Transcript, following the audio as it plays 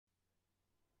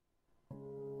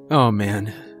Oh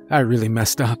man, I really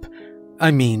messed up. I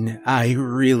mean, I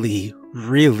really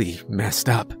messed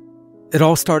up. It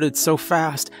all started so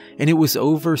fast, and it was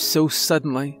over so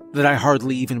suddenly that I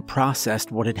hardly even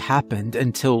processed what had happened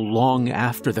until long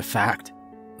after the fact.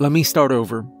 Let me start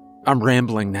over. I'm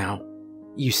rambling now.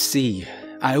 You see,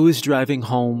 I was driving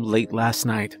home late last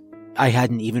night. I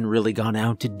hadn't even really gone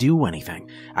out to do anything.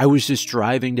 I was just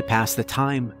driving to pass the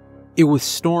time. It was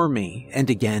stormy and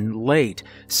again late,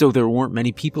 so there weren't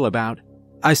many people about.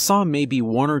 I saw maybe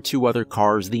one or two other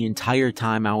cars the entire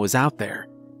time I was out there.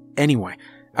 Anyway,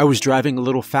 I was driving a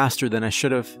little faster than I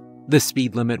should have. The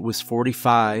speed limit was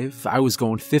 45, I was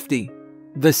going 50.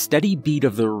 The steady beat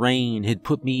of the rain had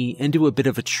put me into a bit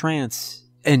of a trance,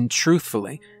 and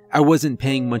truthfully, I wasn't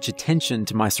paying much attention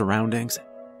to my surroundings.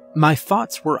 My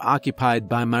thoughts were occupied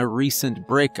by my recent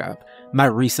breakup, my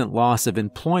recent loss of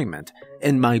employment,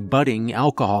 and my budding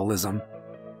alcoholism.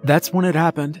 That's when it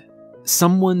happened.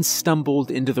 Someone stumbled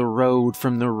into the road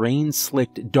from the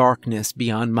rain-slicked darkness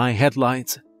beyond my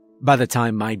headlights. By the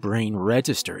time my brain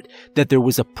registered that there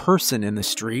was a person in the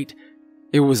street,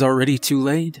 it was already too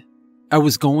late. I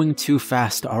was going too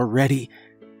fast already,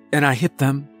 and I hit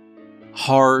them.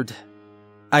 Hard.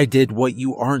 I did what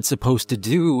you aren't supposed to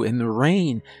do in the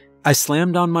rain. I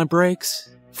slammed on my brakes,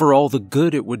 for all the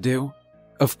good it would do.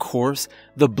 Of course,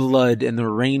 the blood and the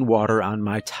rainwater on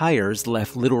my tires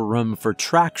left little room for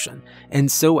traction,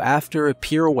 and so after a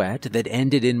pirouette that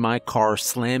ended in my car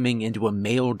slamming into a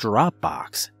mail drop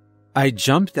box, I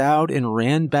jumped out and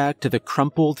ran back to the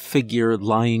crumpled figure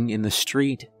lying in the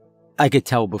street. I could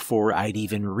tell before I'd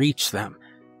even reached them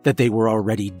that they were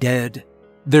already dead.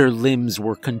 Their limbs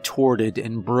were contorted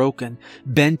and broken,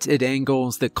 bent at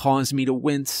angles that caused me to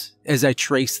wince as I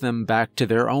traced them back to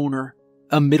their owner,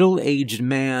 a middle-aged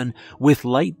man with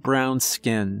light brown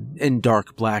skin and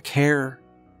dark black hair.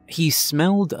 He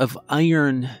smelled of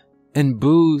iron and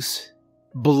booze.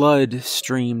 Blood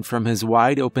streamed from his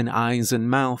wide-open eyes and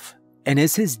mouth, and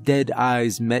as his dead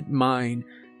eyes met mine,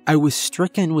 I was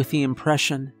stricken with the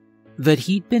impression that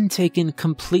he'd been taken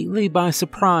completely by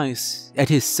surprise at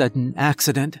his sudden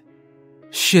accident.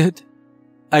 Shit.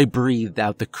 I breathed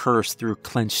out the curse through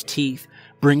clenched teeth,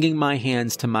 bringing my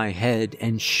hands to my head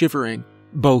and shivering,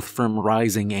 both from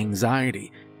rising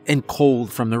anxiety and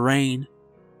cold from the rain.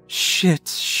 Shit,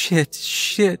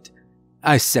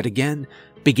 I said again,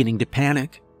 beginning to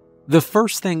panic. The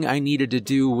first thing I needed to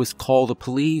do was call the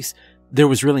police. There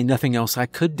was really nothing else I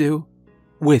could do.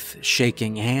 With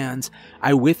shaking hands,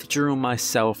 I withdrew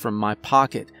myself from my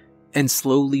pocket and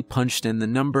slowly punched in the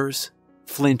numbers,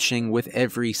 flinching with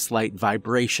every slight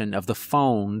vibration of the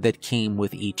phone that came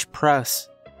with each press.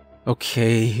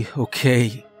 Okay,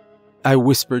 I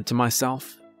whispered to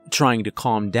myself, trying to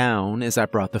calm down as I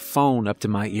brought the phone up to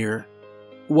my ear.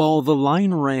 While the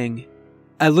line rang,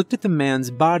 I looked at the man's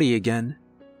body again.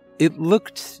 It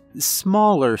looked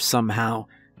smaller somehow,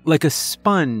 like a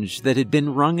sponge that had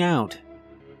been wrung out.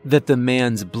 That the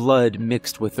man's blood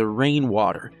mixed with the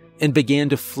rainwater and began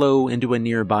to flow into a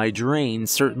nearby drain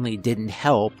certainly didn't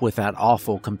help with that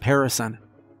awful comparison.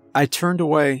 I turned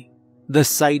away, the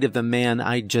sight of the man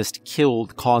I'd just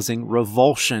killed causing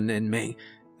revulsion in me,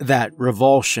 that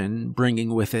revulsion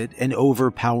bringing with it an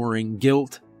overpowering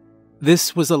guilt.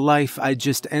 This was a life I'd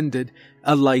just ended,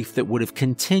 a life that would have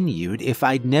continued if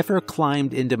I'd never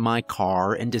climbed into my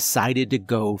car and decided to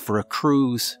go for a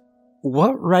cruise.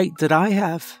 What right did I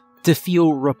have to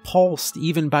feel repulsed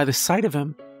even by the sight of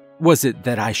him? Was it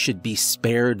that I should be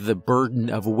spared the burden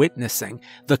of witnessing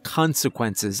the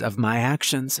consequences of my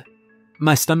actions?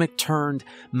 My stomach turned,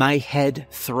 my head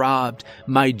throbbed,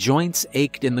 my joints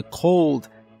ached in the cold,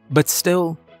 but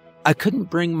still, I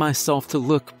couldn't bring myself to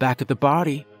look back at the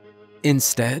body.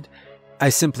 Instead, I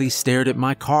simply stared at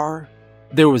my car.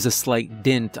 There was a slight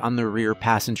dent on the rear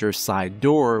passenger side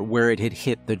door where it had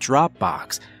hit the drop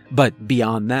box, but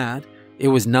beyond that, it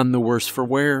was none the worse for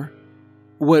wear.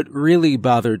 What really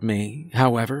bothered me,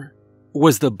 however,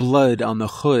 was the blood on the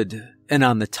hood and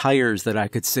on the tires that I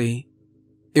could see.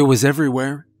 It was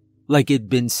everywhere, like it'd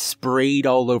been sprayed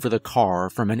all over the car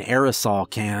from an aerosol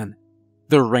can.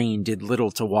 The rain did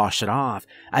little to wash it off.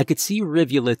 I could see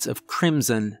rivulets of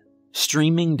crimson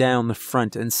streaming down the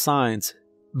front and sides,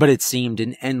 but it seemed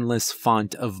an endless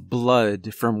font of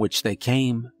blood from which they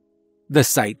came. The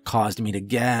sight caused me to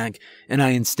gag, and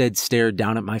I instead stared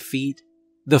down at my feet.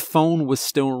 The phone was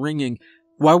still ringing.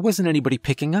 Why wasn't anybody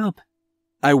picking up?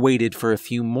 I waited for a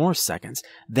few more seconds,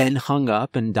 then hung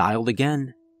up and dialed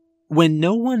again. When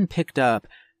no one picked up,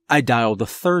 I dialed a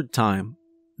third time.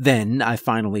 Then I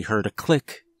finally heard a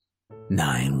click.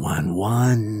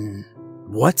 911.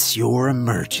 What's your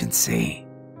emergency?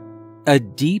 A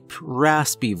deep,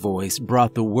 raspy voice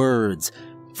brought the words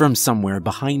from somewhere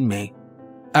behind me.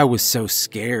 I was so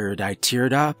scared I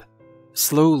teared up.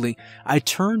 Slowly, I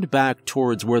turned back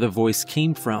towards where the voice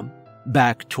came from,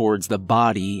 back towards the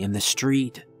body in the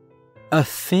street. A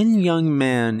thin young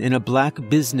man in a black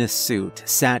business suit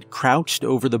sat crouched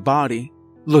over the body,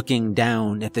 looking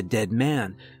down at the dead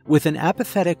man with an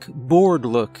apathetic, bored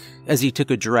look as he took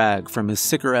a drag from his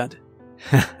cigarette.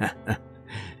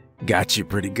 Got you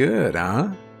pretty good,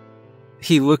 huh?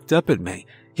 He looked up at me,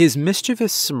 his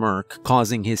mischievous smirk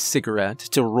causing his cigarette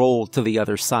to roll to the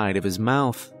other side of his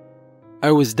mouth.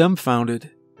 I was dumbfounded,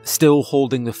 still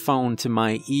holding the phone to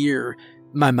my ear,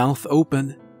 my mouth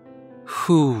open.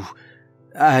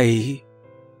 I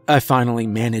finally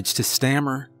managed to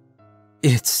stammer.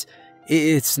 It's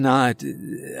not,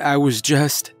 I was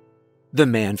just... The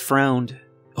man frowned,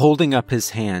 holding up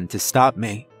his hand to stop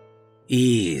me.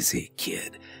 Easy,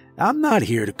 kid. I'm not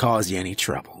here to cause you any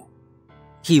trouble.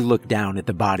 He looked down at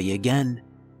the body again.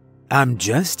 I'm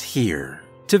just here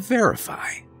to verify.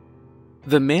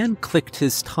 The man clicked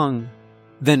his tongue,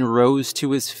 then rose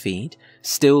to his feet,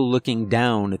 still looking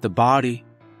down at the body.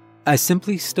 I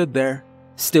simply stood there,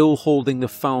 still holding the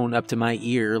phone up to my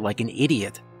ear like an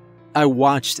idiot. I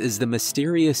watched as the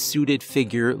mysterious suited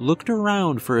figure looked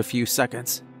around for a few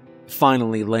seconds,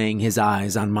 finally laying his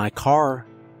eyes on my car.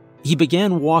 He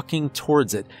began walking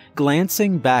towards it,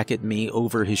 glancing back at me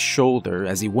over his shoulder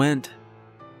as he went.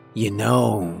 You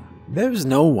know, there's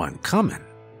no one coming.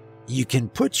 You can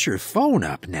put your phone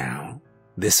up now.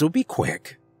 This'll be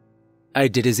quick. I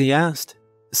did as he asked,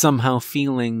 somehow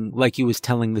feeling like he was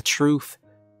telling the truth.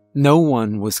 No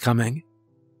one was coming.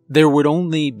 There would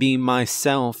only be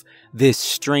myself, this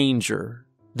stranger,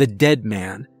 the dead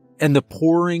man, and the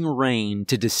pouring rain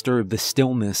to disturb the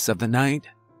stillness of the night.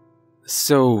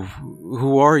 So,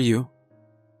 who are you?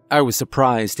 I was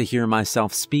surprised to hear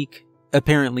myself speak,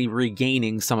 apparently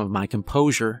regaining some of my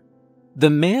composure. The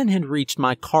man had reached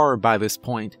my car by this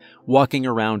point, walking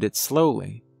around it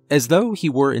slowly, as though he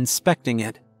were inspecting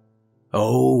it.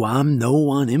 Oh, I'm no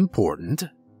one important,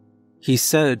 he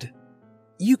said.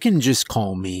 You can just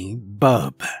call me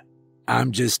Bub.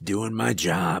 I'm just doing my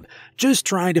job, just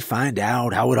trying to find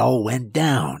out how it all went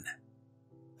down.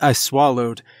 I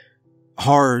swallowed.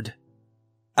 Hard.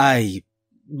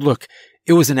 Look,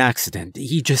 it was an accident.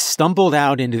 He just stumbled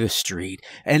out into the street,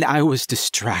 and I was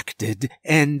distracted,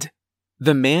 and...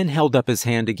 The man held up his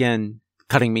hand again,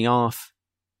 cutting me off.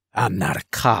 I'm not a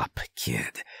cop,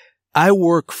 kid. I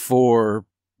work for...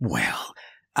 Well,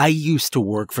 I used to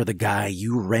work for the guy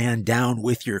you ran down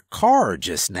with your car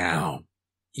just now.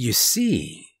 You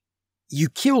see, you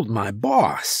killed my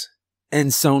boss,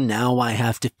 and so now I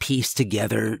have to piece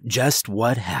together just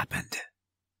what happened.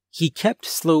 He kept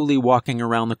slowly walking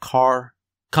around the car,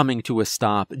 coming to a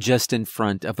stop just in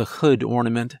front of the hood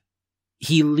ornament.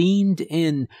 He leaned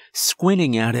in,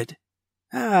 squinting at it.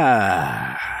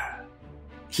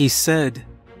 He said,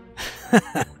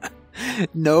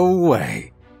 No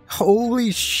way.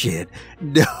 Holy shit,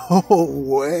 no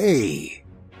way.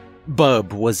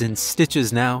 Bub was in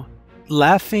stitches now,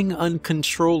 laughing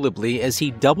uncontrollably as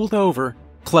he doubled over,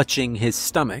 clutching his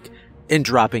stomach and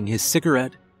dropping his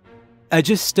cigarette. I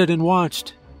just stood and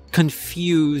watched,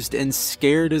 confused and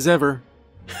scared as ever.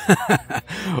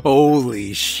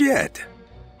 Holy shit.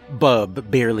 Bub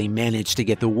barely managed to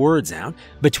get the words out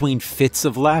between fits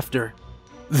of laughter.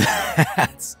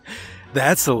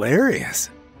 That's hilarious.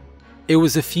 It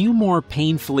was a few more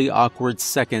painfully awkward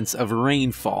seconds of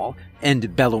rainfall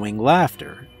and bellowing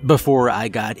laughter before I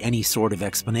got any sort of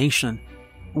explanation.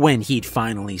 When he'd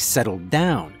finally settled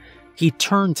down, he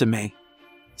turned to me.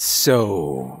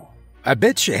 So, I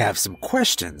bet you have some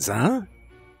questions, huh?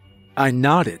 I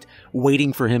nodded,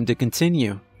 waiting for him to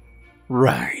continue.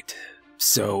 Right.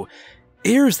 So,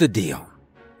 here's the deal.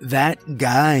 That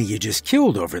guy you just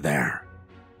killed over there.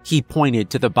 He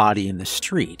pointed to the body in the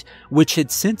street, which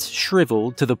had since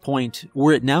shriveled to the point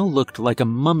where it now looked like a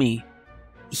mummy.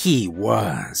 He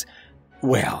was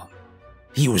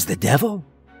the devil?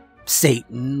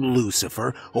 Satan,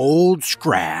 Lucifer, Old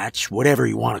Scratch, whatever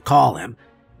you want to call him.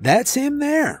 That's him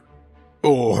there.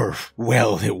 Or,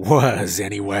 well, it was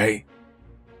anyway.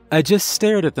 I just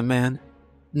stared at the man,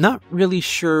 not really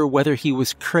sure whether he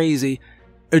was crazy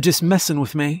or just messing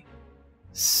with me.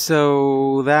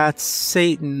 So that's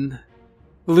Satan,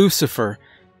 Lucifer,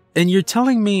 and you're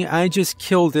telling me I just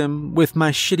killed him with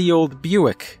my shitty old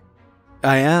Buick?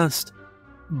 I asked.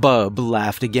 Bub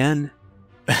laughed again.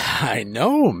 I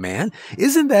know, man.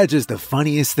 Isn't that just the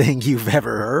funniest thing you've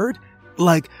ever heard?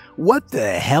 Like, what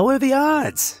the hell are the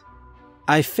odds?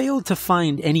 I failed to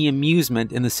find any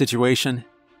amusement in the situation.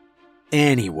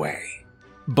 Anyway,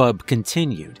 Bub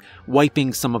continued,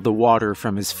 wiping some of the water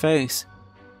from his face.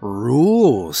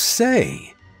 Rules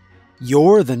say,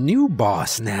 you're the new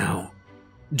boss now.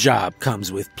 Job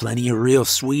comes with plenty of real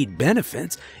sweet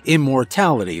benefits.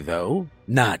 Immortality, though,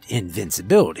 not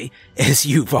invincibility, as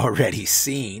you've already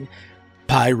seen.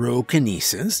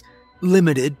 Pyrokinesis,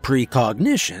 limited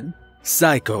precognition,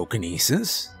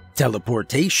 psychokinesis,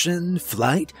 teleportation,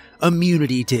 flight,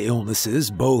 immunity to illnesses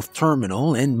both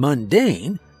terminal and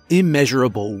mundane,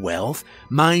 immeasurable wealth,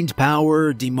 mind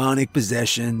power, demonic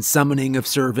possession, summoning of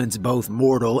servants both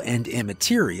mortal and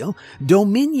immaterial,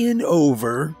 dominion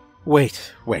over...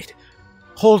 Wait.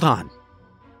 Hold on.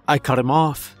 I cut him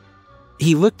off.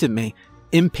 He looked at me,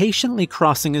 impatiently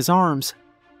crossing his arms.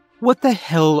 What the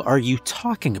hell are you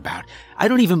talking about? I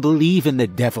don't even believe in the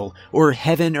devil, or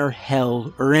heaven or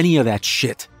hell, or any of that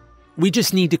shit. We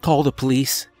just need to call the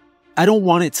police. I don't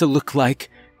want it to look like...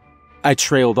 I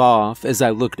trailed off as I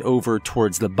looked over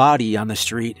towards the body on the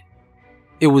street.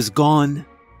 It was gone.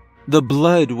 The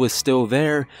blood was still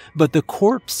there, but the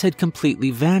corpse had completely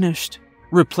vanished,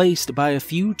 replaced by a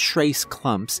few trace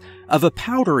clumps of a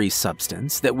powdery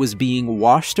substance that was being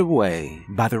washed away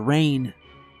by the rain.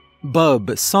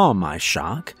 Bub saw my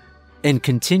shock and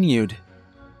continued,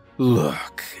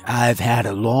 Look, I've had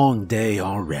a long day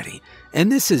already,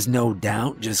 and this is no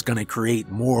doubt just going to create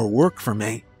more work for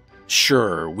me.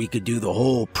 Sure, we could do the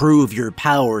whole prove your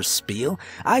power spiel.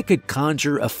 I could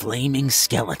conjure a flaming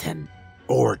skeleton,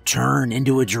 or turn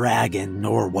into a dragon,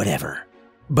 or whatever.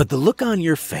 But the look on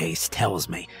your face tells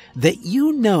me that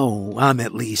you know I'm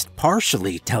at least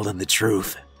partially telling the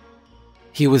truth.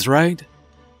 He was right.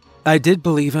 I did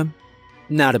believe him.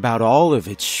 Not about all of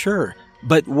it, sure,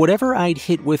 but whatever I'd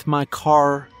hit with my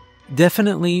car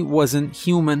definitely wasn't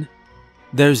human.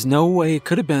 There's no way it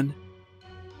could have been.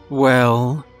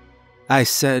 Well, I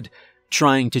said,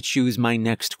 trying to choose my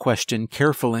next question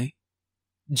carefully.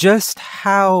 Just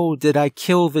how did I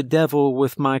kill the devil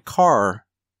with my car?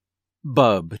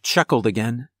 Bub chuckled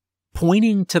again,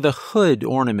 pointing to the hood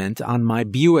ornament on my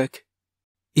Buick.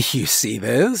 You see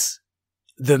this?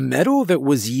 The metal that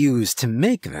was used to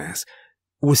make this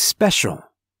was special,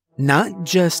 not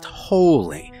just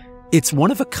holy. It's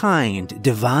one-of-a-kind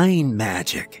divine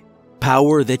magic,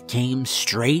 power that came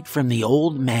straight from the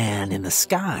old man in the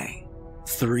sky.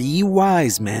 3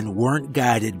 wise men weren't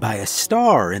guided by a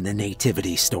star in the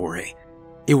nativity story.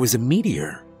 It was a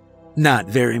meteor. Not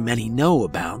very many know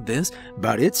about this,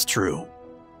 but it's true.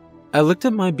 I looked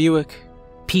at my Buick,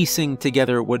 piecing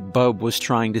together what Bub was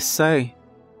trying to say.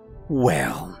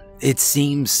 Well, it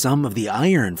seems some of the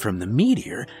iron from the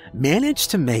meteor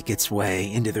managed to make its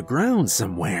way into the ground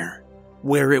somewhere,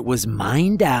 where it was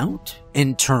mined out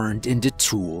and turned into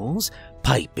tools,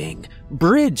 piping,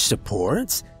 bridge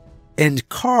supports, and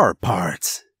car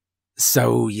parts.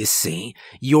 So, you see,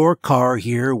 your car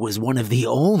here was one of the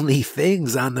only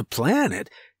things on the planet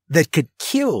that could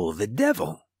kill the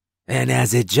devil. And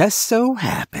as it just so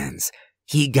happens,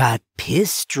 he got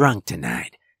pissed drunk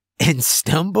tonight and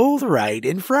stumbled right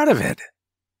in front of it.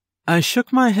 I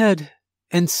shook my head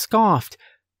and scoffed,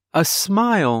 a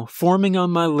smile forming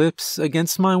on my lips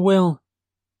against my will.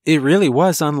 It really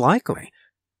was unlikely,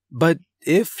 but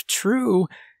if true,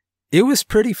 it was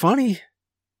pretty funny.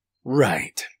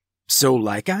 Right. So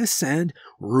like I said,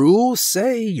 rules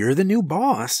say you're the new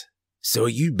boss, so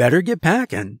you'd better get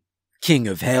packing. King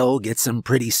of Hell gets some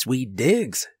pretty sweet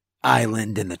digs.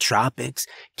 Island in the tropics,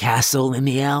 castle in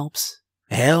the Alps.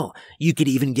 Hell, you could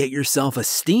even get yourself a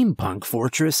steampunk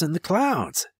fortress in the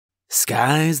clouds.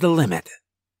 Sky's the limit.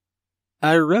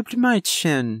 I rubbed my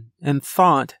chin and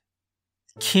thought,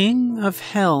 King of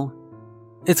Hell.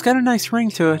 It's got a nice ring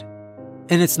to it,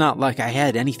 and it's not like I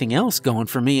had anything else going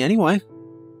for me anyway.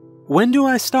 When do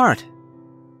I start?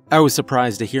 I was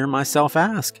surprised to hear myself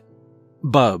ask.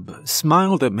 Bub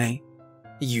smiled at me.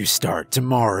 You start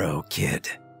tomorrow, kid.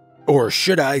 Or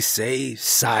should I say,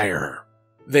 sire.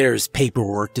 There's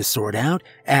paperwork to sort out,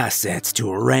 assets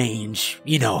to arrange,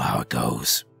 you know how it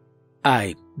goes.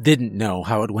 I didn't know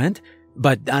how it went,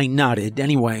 but I nodded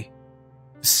anyway.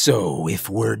 So if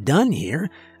we're done here,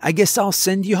 I guess I'll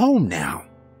send you home now.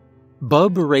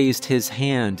 Bub raised his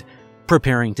hand,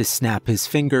 preparing to snap his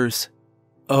fingers.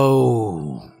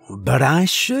 Oh, but I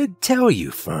should tell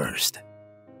you first.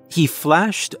 He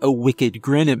flashed a wicked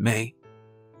grin at me.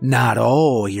 Not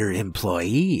all your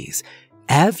employees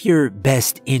have your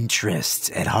best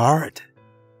interests at heart.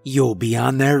 You'll be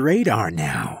on their radar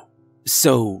now,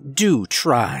 so do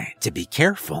try to be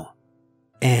careful.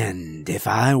 And if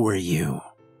I were you,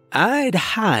 I'd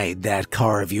hide that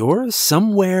car of yours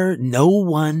somewhere no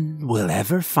one will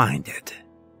ever find it.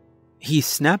 He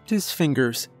snapped his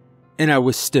fingers, and I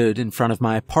was stood in front of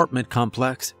my apartment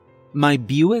complex, my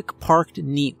Buick parked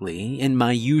neatly in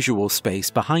my usual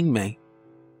space behind me.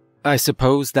 I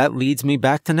suppose that leads me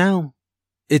back to now.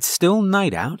 It's still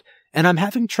night out, and I'm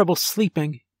having trouble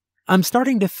sleeping. I'm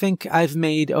starting to think I've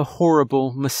made a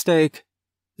horrible mistake.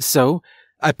 So,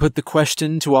 I put the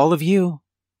question to all of you.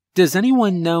 Does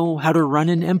anyone know how to run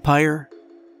an empire?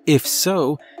 If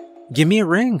so, give me a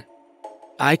ring.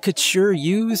 I could sure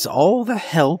use all the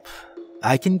help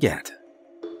I can get.